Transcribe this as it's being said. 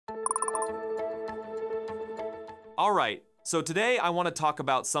Alright, so today I want to talk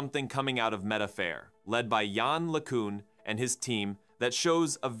about something coming out of Meta Fair, led by Yann LeCun and his team, that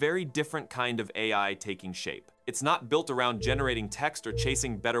shows a very different kind of AI taking shape. It's not built around generating text or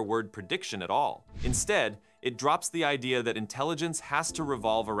chasing better word prediction at all. Instead, it drops the idea that intelligence has to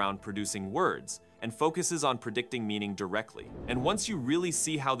revolve around producing words and focuses on predicting meaning directly. And once you really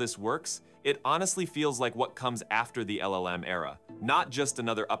see how this works, it honestly feels like what comes after the LLM era, not just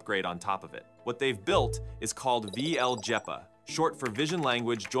another upgrade on top of it. What they've built is called VL-JEPA, short for Vision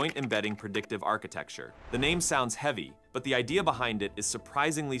Language Joint Embedding Predictive Architecture. The name sounds heavy, but the idea behind it is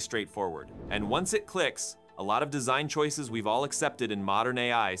surprisingly straightforward. And once it clicks, a lot of design choices we've all accepted in modern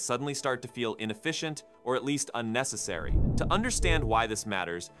AI suddenly start to feel inefficient or at least unnecessary. To understand why this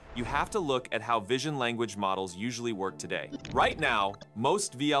matters, you have to look at how vision language models usually work today. Right now,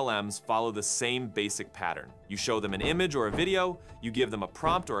 most VLMs follow the same basic pattern. You show them an image or a video, you give them a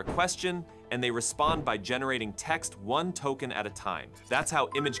prompt or a question, and they respond by generating text one token at a time. That's how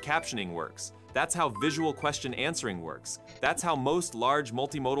image captioning works. That's how visual question answering works. That's how most large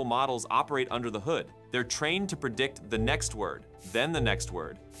multimodal models operate under the hood. They're trained to predict the next word, then the next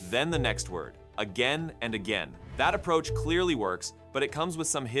word, then the next word, again and again. That approach clearly works, but it comes with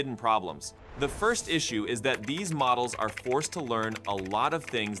some hidden problems. The first issue is that these models are forced to learn a lot of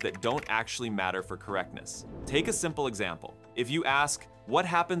things that don't actually matter for correctness. Take a simple example. If you ask, what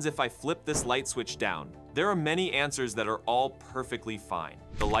happens if I flip this light switch down? There are many answers that are all perfectly fine.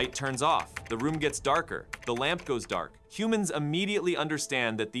 The light turns off, the room gets darker, the lamp goes dark. Humans immediately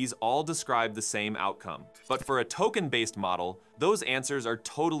understand that these all describe the same outcome. But for a token-based model, those answers are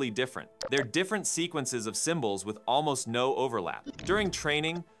totally different. They're different sequences of symbols with almost no overlap. During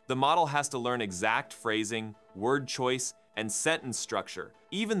training, the model has to learn exact phrasing, word choice, and sentence structure,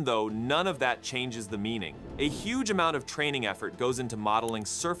 even though none of that changes the meaning. A huge amount of training effort goes into modeling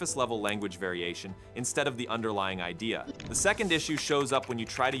surface-level language variation instead of the underlying idea. The second issue shows up when you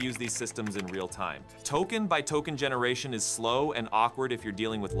try to use these systems in real time. Token-by-token generation is slow and awkward if you're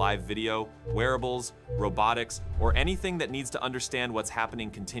dealing with live video, wearables, robotics, or anything that needs to understand what's happening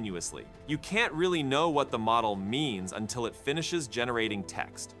continuously. You can't really know what the model means until it finishes generating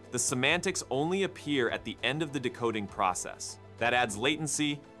text. The semantics only appear at the end of the decoding process. That adds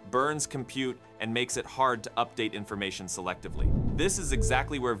latency, burns compute, and makes it hard to update information selectively. This is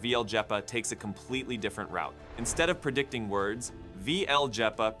exactly where VL-JEPA takes a completely different route. Instead of predicting words,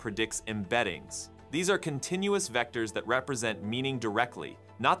 VL-JEPA predicts embeddings. These are continuous vectors that represent meaning directly,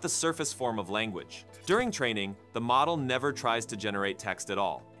 not the surface form of language. During training, the model never tries to generate text at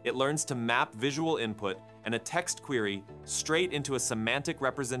all. It learns to map visual input and a text query straight into a semantic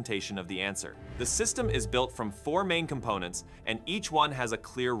representation of the answer. The system is built from 4 main components, and each one has a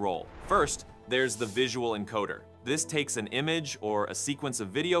clear role. First, there's the visual encoder. This takes an image or a sequence of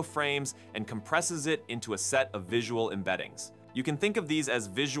video frames and compresses it into a set of visual embeddings. You can think of these as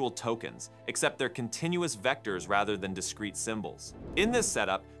visual tokens, except they're continuous vectors rather than discrete symbols. In this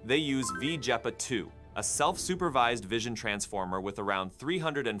setup, they use VL-JEPA-2, a self-supervised vision transformer with around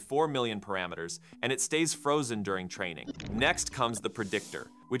 304 million parameters, and it stays frozen during training. Next comes the predictor,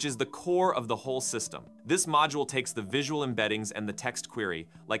 which is the core of the whole system. This module takes the visual embeddings and the text query,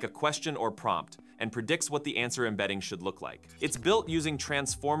 like a question or prompt, and predicts what the answer embedding should look like. It's built using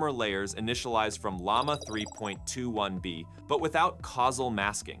transformer layers initialized from Llama 3.21b, but without causal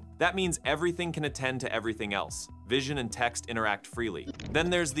masking. That means everything can attend to everything else. Vision and text interact freely. Then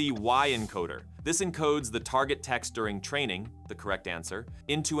there's the Y encoder. This encodes the target text during training, the correct answer,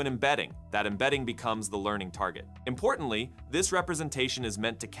 into an embedding. That embedding becomes the learning target. Importantly, this representation is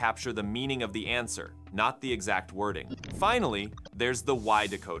meant to capture the meaning of the answer, not the exact wording. Finally, there's the Y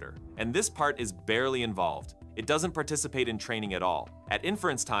decoder, and this part is barely involved. It doesn't participate in training at all. At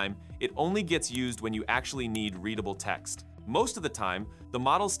inference time, it only gets used when you actually need readable text. Most of the time, the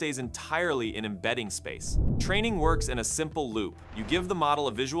model stays entirely in embedding space. Training works in a simple loop. You give the model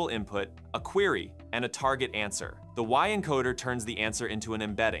a visual input, a query, and a target answer. The Y encoder turns the answer into an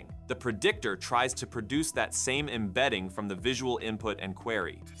embedding. The predictor tries to produce that same embedding from the visual input and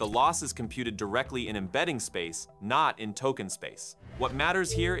query. The loss is computed directly in embedding space, not in token space. What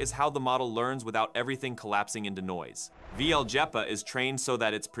matters here is how the model learns without everything collapsing into noise. VL-JEPA is trained so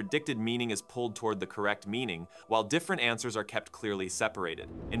that its predicted meaning is pulled toward the correct meaning, while different answers are kept clearly separated.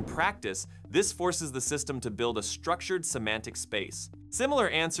 In practice, this forces the system to build a structured semantic space. Similar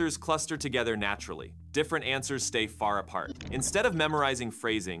answers cluster together naturally. Different answers stay far apart. Instead of memorizing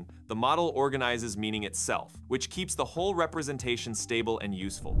phrasing, the model organizes meaning itself, which keeps the whole representation stable and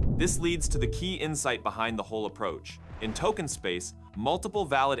useful. This leads to the key insight behind the whole approach. In token space, multiple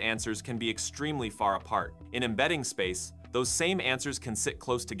valid answers can be extremely far apart. In embedding space, those same answers can sit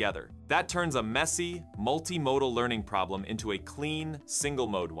close together. That turns a messy, multimodal learning problem into a clean,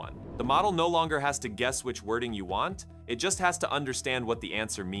 single-mode one. The model no longer has to guess which wording you want, it just has to understand what the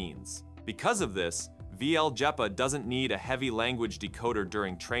answer means. Because of this, VL-JEPA doesn't need a heavy language decoder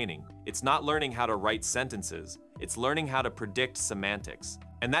during training. It's not learning how to write sentences, it's learning how to predict semantics.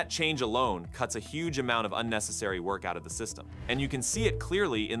 And that change alone cuts a huge amount of unnecessary work out of the system. And you can see it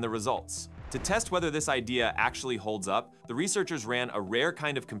clearly in the results. To test whether this idea actually holds up, the researchers ran a rare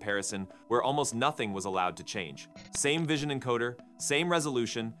kind of comparison where almost nothing was allowed to change. Same vision encoder, same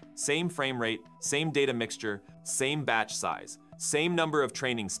resolution, same frame rate, same data mixture, same batch size, same number of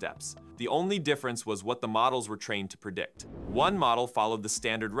training steps. The only difference was what the models were trained to predict. One model followed the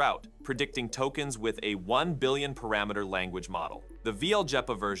standard route, predicting tokens with a 1 billion parameter language model. The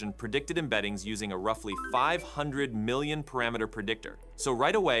VL-JEPA version predicted embeddings using a roughly 500 million parameter predictor. So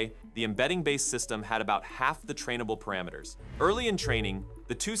right away, the embedding-based system had about half the trainable parameters. Early in training,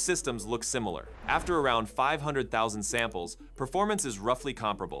 the two systems look similar. After around 500,000 samples, performance is roughly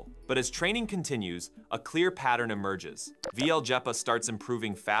comparable. But as training continues, a clear pattern emerges. VL-JEPA starts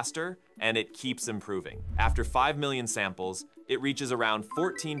improving faster, and it keeps improving. After 5 million samples, it reaches around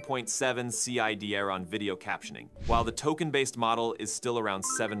 14.7 CIDR on video captioning, while the token-based model is still around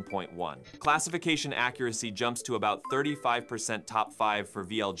 7.1. Classification accuracy jumps to about 35% top 5 for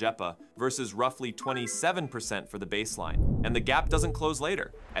VL-JEPA versus roughly 27% for the baseline. And the gap doesn't close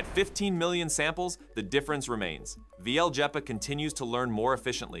later. At 15 million samples, the difference remains. VL-JEPA continues to learn more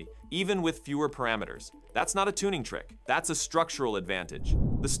efficiently, even with fewer parameters. That's not a tuning trick, that's a structural advantage.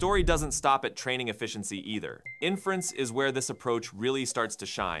 The story doesn't stop at training efficiency either. Inference is where this approach really starts to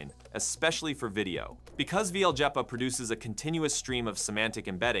shine, especially for video. Because VL-JEPA produces a continuous stream of semantic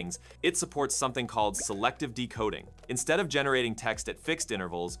embeddings, it supports something called selective decoding. Instead of generating text at fixed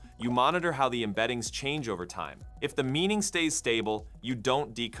intervals, you monitor how the embeddings change over time. If the meaning stays stable, you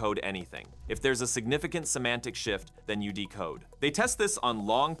don't decode anything. If there's a significant semantic shift, then you decode. They test this on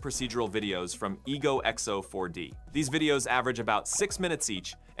long procedural videos from EgoXO4D. These videos average about 6 minutes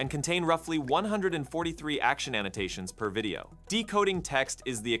each and contain roughly 143 action annotations per video. Decoding text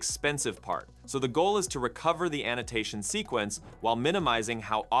is the expensive part, so the goal is to recover the annotation sequence while minimizing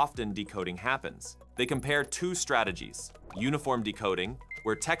how often decoding happens. They compare two strategies: uniform decoding,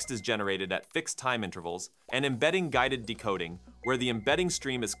 where text is generated at fixed time intervals, and embedding guided decoding, where the embedding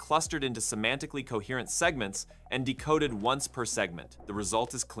stream is clustered into semantically coherent segments and decoded once per segment. The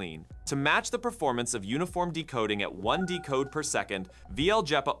result is clean. To match the performance of uniform decoding at 1 decode per second,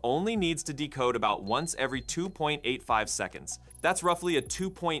 VL-JEPA only needs to decode about once every 2.85 seconds. That's roughly a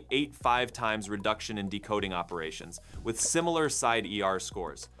 2.85 times reduction in decoding operations, with similar side ER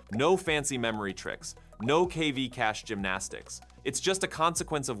scores. No fancy memory tricks, no KV cache gymnastics. It's just a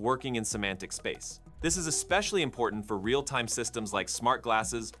consequence of working in semantic space. This is especially important for real-time systems like smart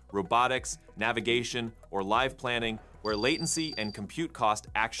glasses, robotics, navigation, or live planning, where latency and compute cost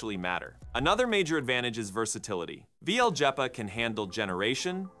actually matter. Another major advantage is versatility. VL-JEPA can handle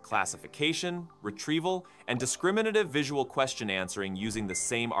generation, classification, retrieval, and discriminative visual question answering using the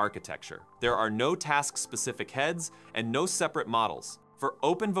same architecture. There are no task-specific heads and no separate models. For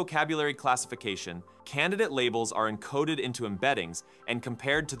open vocabulary classification, candidate labels are encoded into embeddings and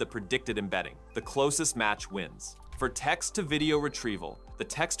compared to the predicted embedding. The closest match wins. For text-to-video retrieval, the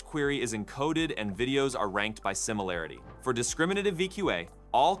text query is encoded and videos are ranked by similarity. For discriminative VQA,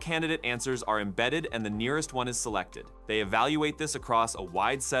 all candidate answers are embedded and the nearest one is selected. They evaluate this across a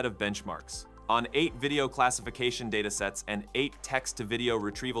wide set of benchmarks. On 8 video classification datasets and 8 text-to-video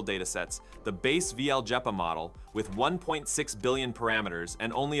retrieval datasets, the base VL-JEPA model, with 1.6 billion parameters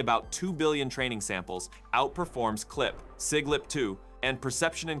and only about 2 billion training samples, outperforms CLIP, SIGLIP2, and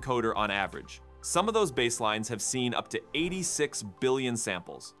Perception Encoder on average. Some of those baselines have seen up to 86 billion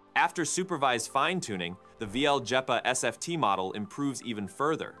samples. After supervised fine-tuning, the VL-JEPA SFT model improves even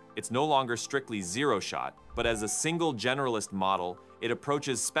further. It's no longer strictly zero-shot, but as a single generalist model, it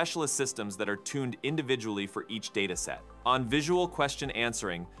approaches specialist systems that are tuned individually for each dataset. On visual question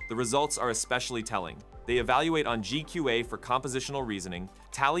answering, the results are especially telling. They evaluate on GQA for compositional reasoning,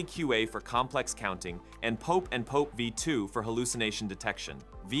 Tally QA for complex counting, and POPE and POPE v2 for hallucination detection.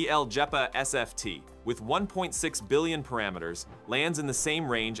 VL-JEPA SFT, with 1.6 billion parameters, lands in the same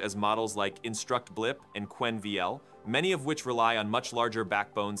range as models like InstructBlip and QuenVL, many of which rely on much larger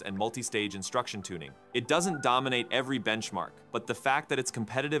backbones and multi-stage instruction tuning. It doesn't dominate every benchmark, but the fact that it's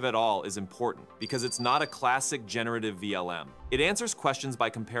competitive at all is important, because it's not a classic generative VLM. It answers questions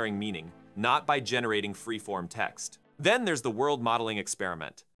by comparing meaning, not by generating free-form text. Then there's the world modeling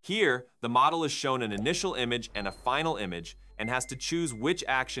experiment. Here, the model is shown an initial image and a final image, and has to choose which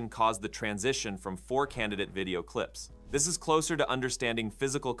action caused the transition from 4 candidate video clips. This is closer to understanding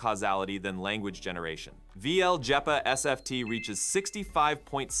physical causality than language generation. VL-JEPA SFT reaches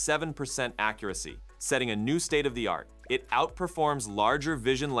 65.7% accuracy, setting a new state of the art. It outperforms larger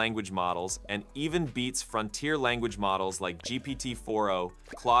vision language models and even beats frontier language models like GPT-4o,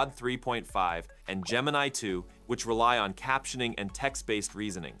 Claude 3.5, and Gemini 2, which rely on captioning and text-based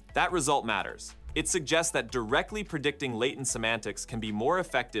reasoning. That result matters. It suggests that directly predicting latent semantics can be more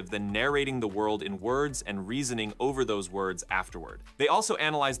effective than narrating the world in words and reasoning over those words afterward. They also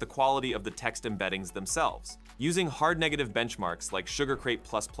analyze the quality of the text embeddings themselves. Using hard-negative benchmarks like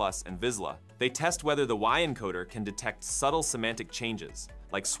SugarCrate++ and Vizsla, they test whether the Y encoder can detect subtle semantic changes,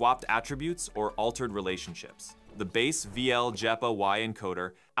 like swapped attributes or altered relationships. The base VL-JEPA Y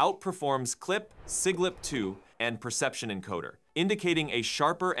encoder outperforms CLIP, SIGLIP2, and Perception encoder, indicating a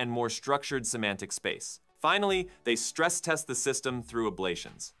sharper and more structured semantic space. Finally, they stress test the system through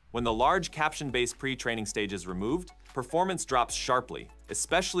ablations. When the large caption-based pre-training stage is removed, performance drops sharply,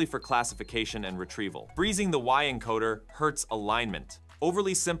 especially for classification and retrieval. Freezing the Y encoder hurts alignment.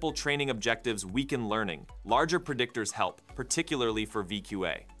 Overly simple training objectives weaken learning. Larger predictors help, particularly for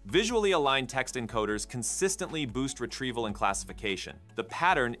VQA. Visually aligned text encoders consistently boost retrieval and classification. The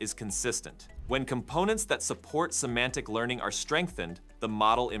pattern is consistent. When components that support semantic learning are strengthened, the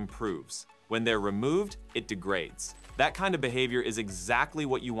model improves. When they're removed, it degrades. That kind of behavior is exactly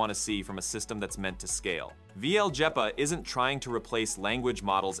what you want to see from a system that's meant to scale. VL-JEPA isn't trying to replace language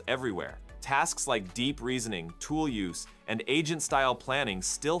models everywhere. Tasks like deep reasoning, tool use, and agent-style planning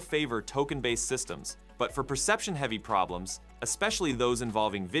still favor token-based systems. But for perception-heavy problems, especially those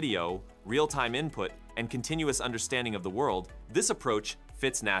involving video, real-time input, and continuous understanding of the world, this approach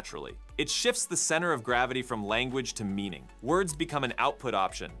fits naturally. It shifts the center of gravity from language to meaning. Words become an output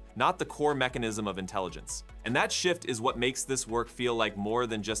option, not the core mechanism of intelligence. And that shift is what makes this work feel like more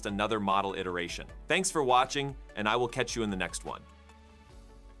than just another model iteration. Thanks for watching, and I will catch you in the next one.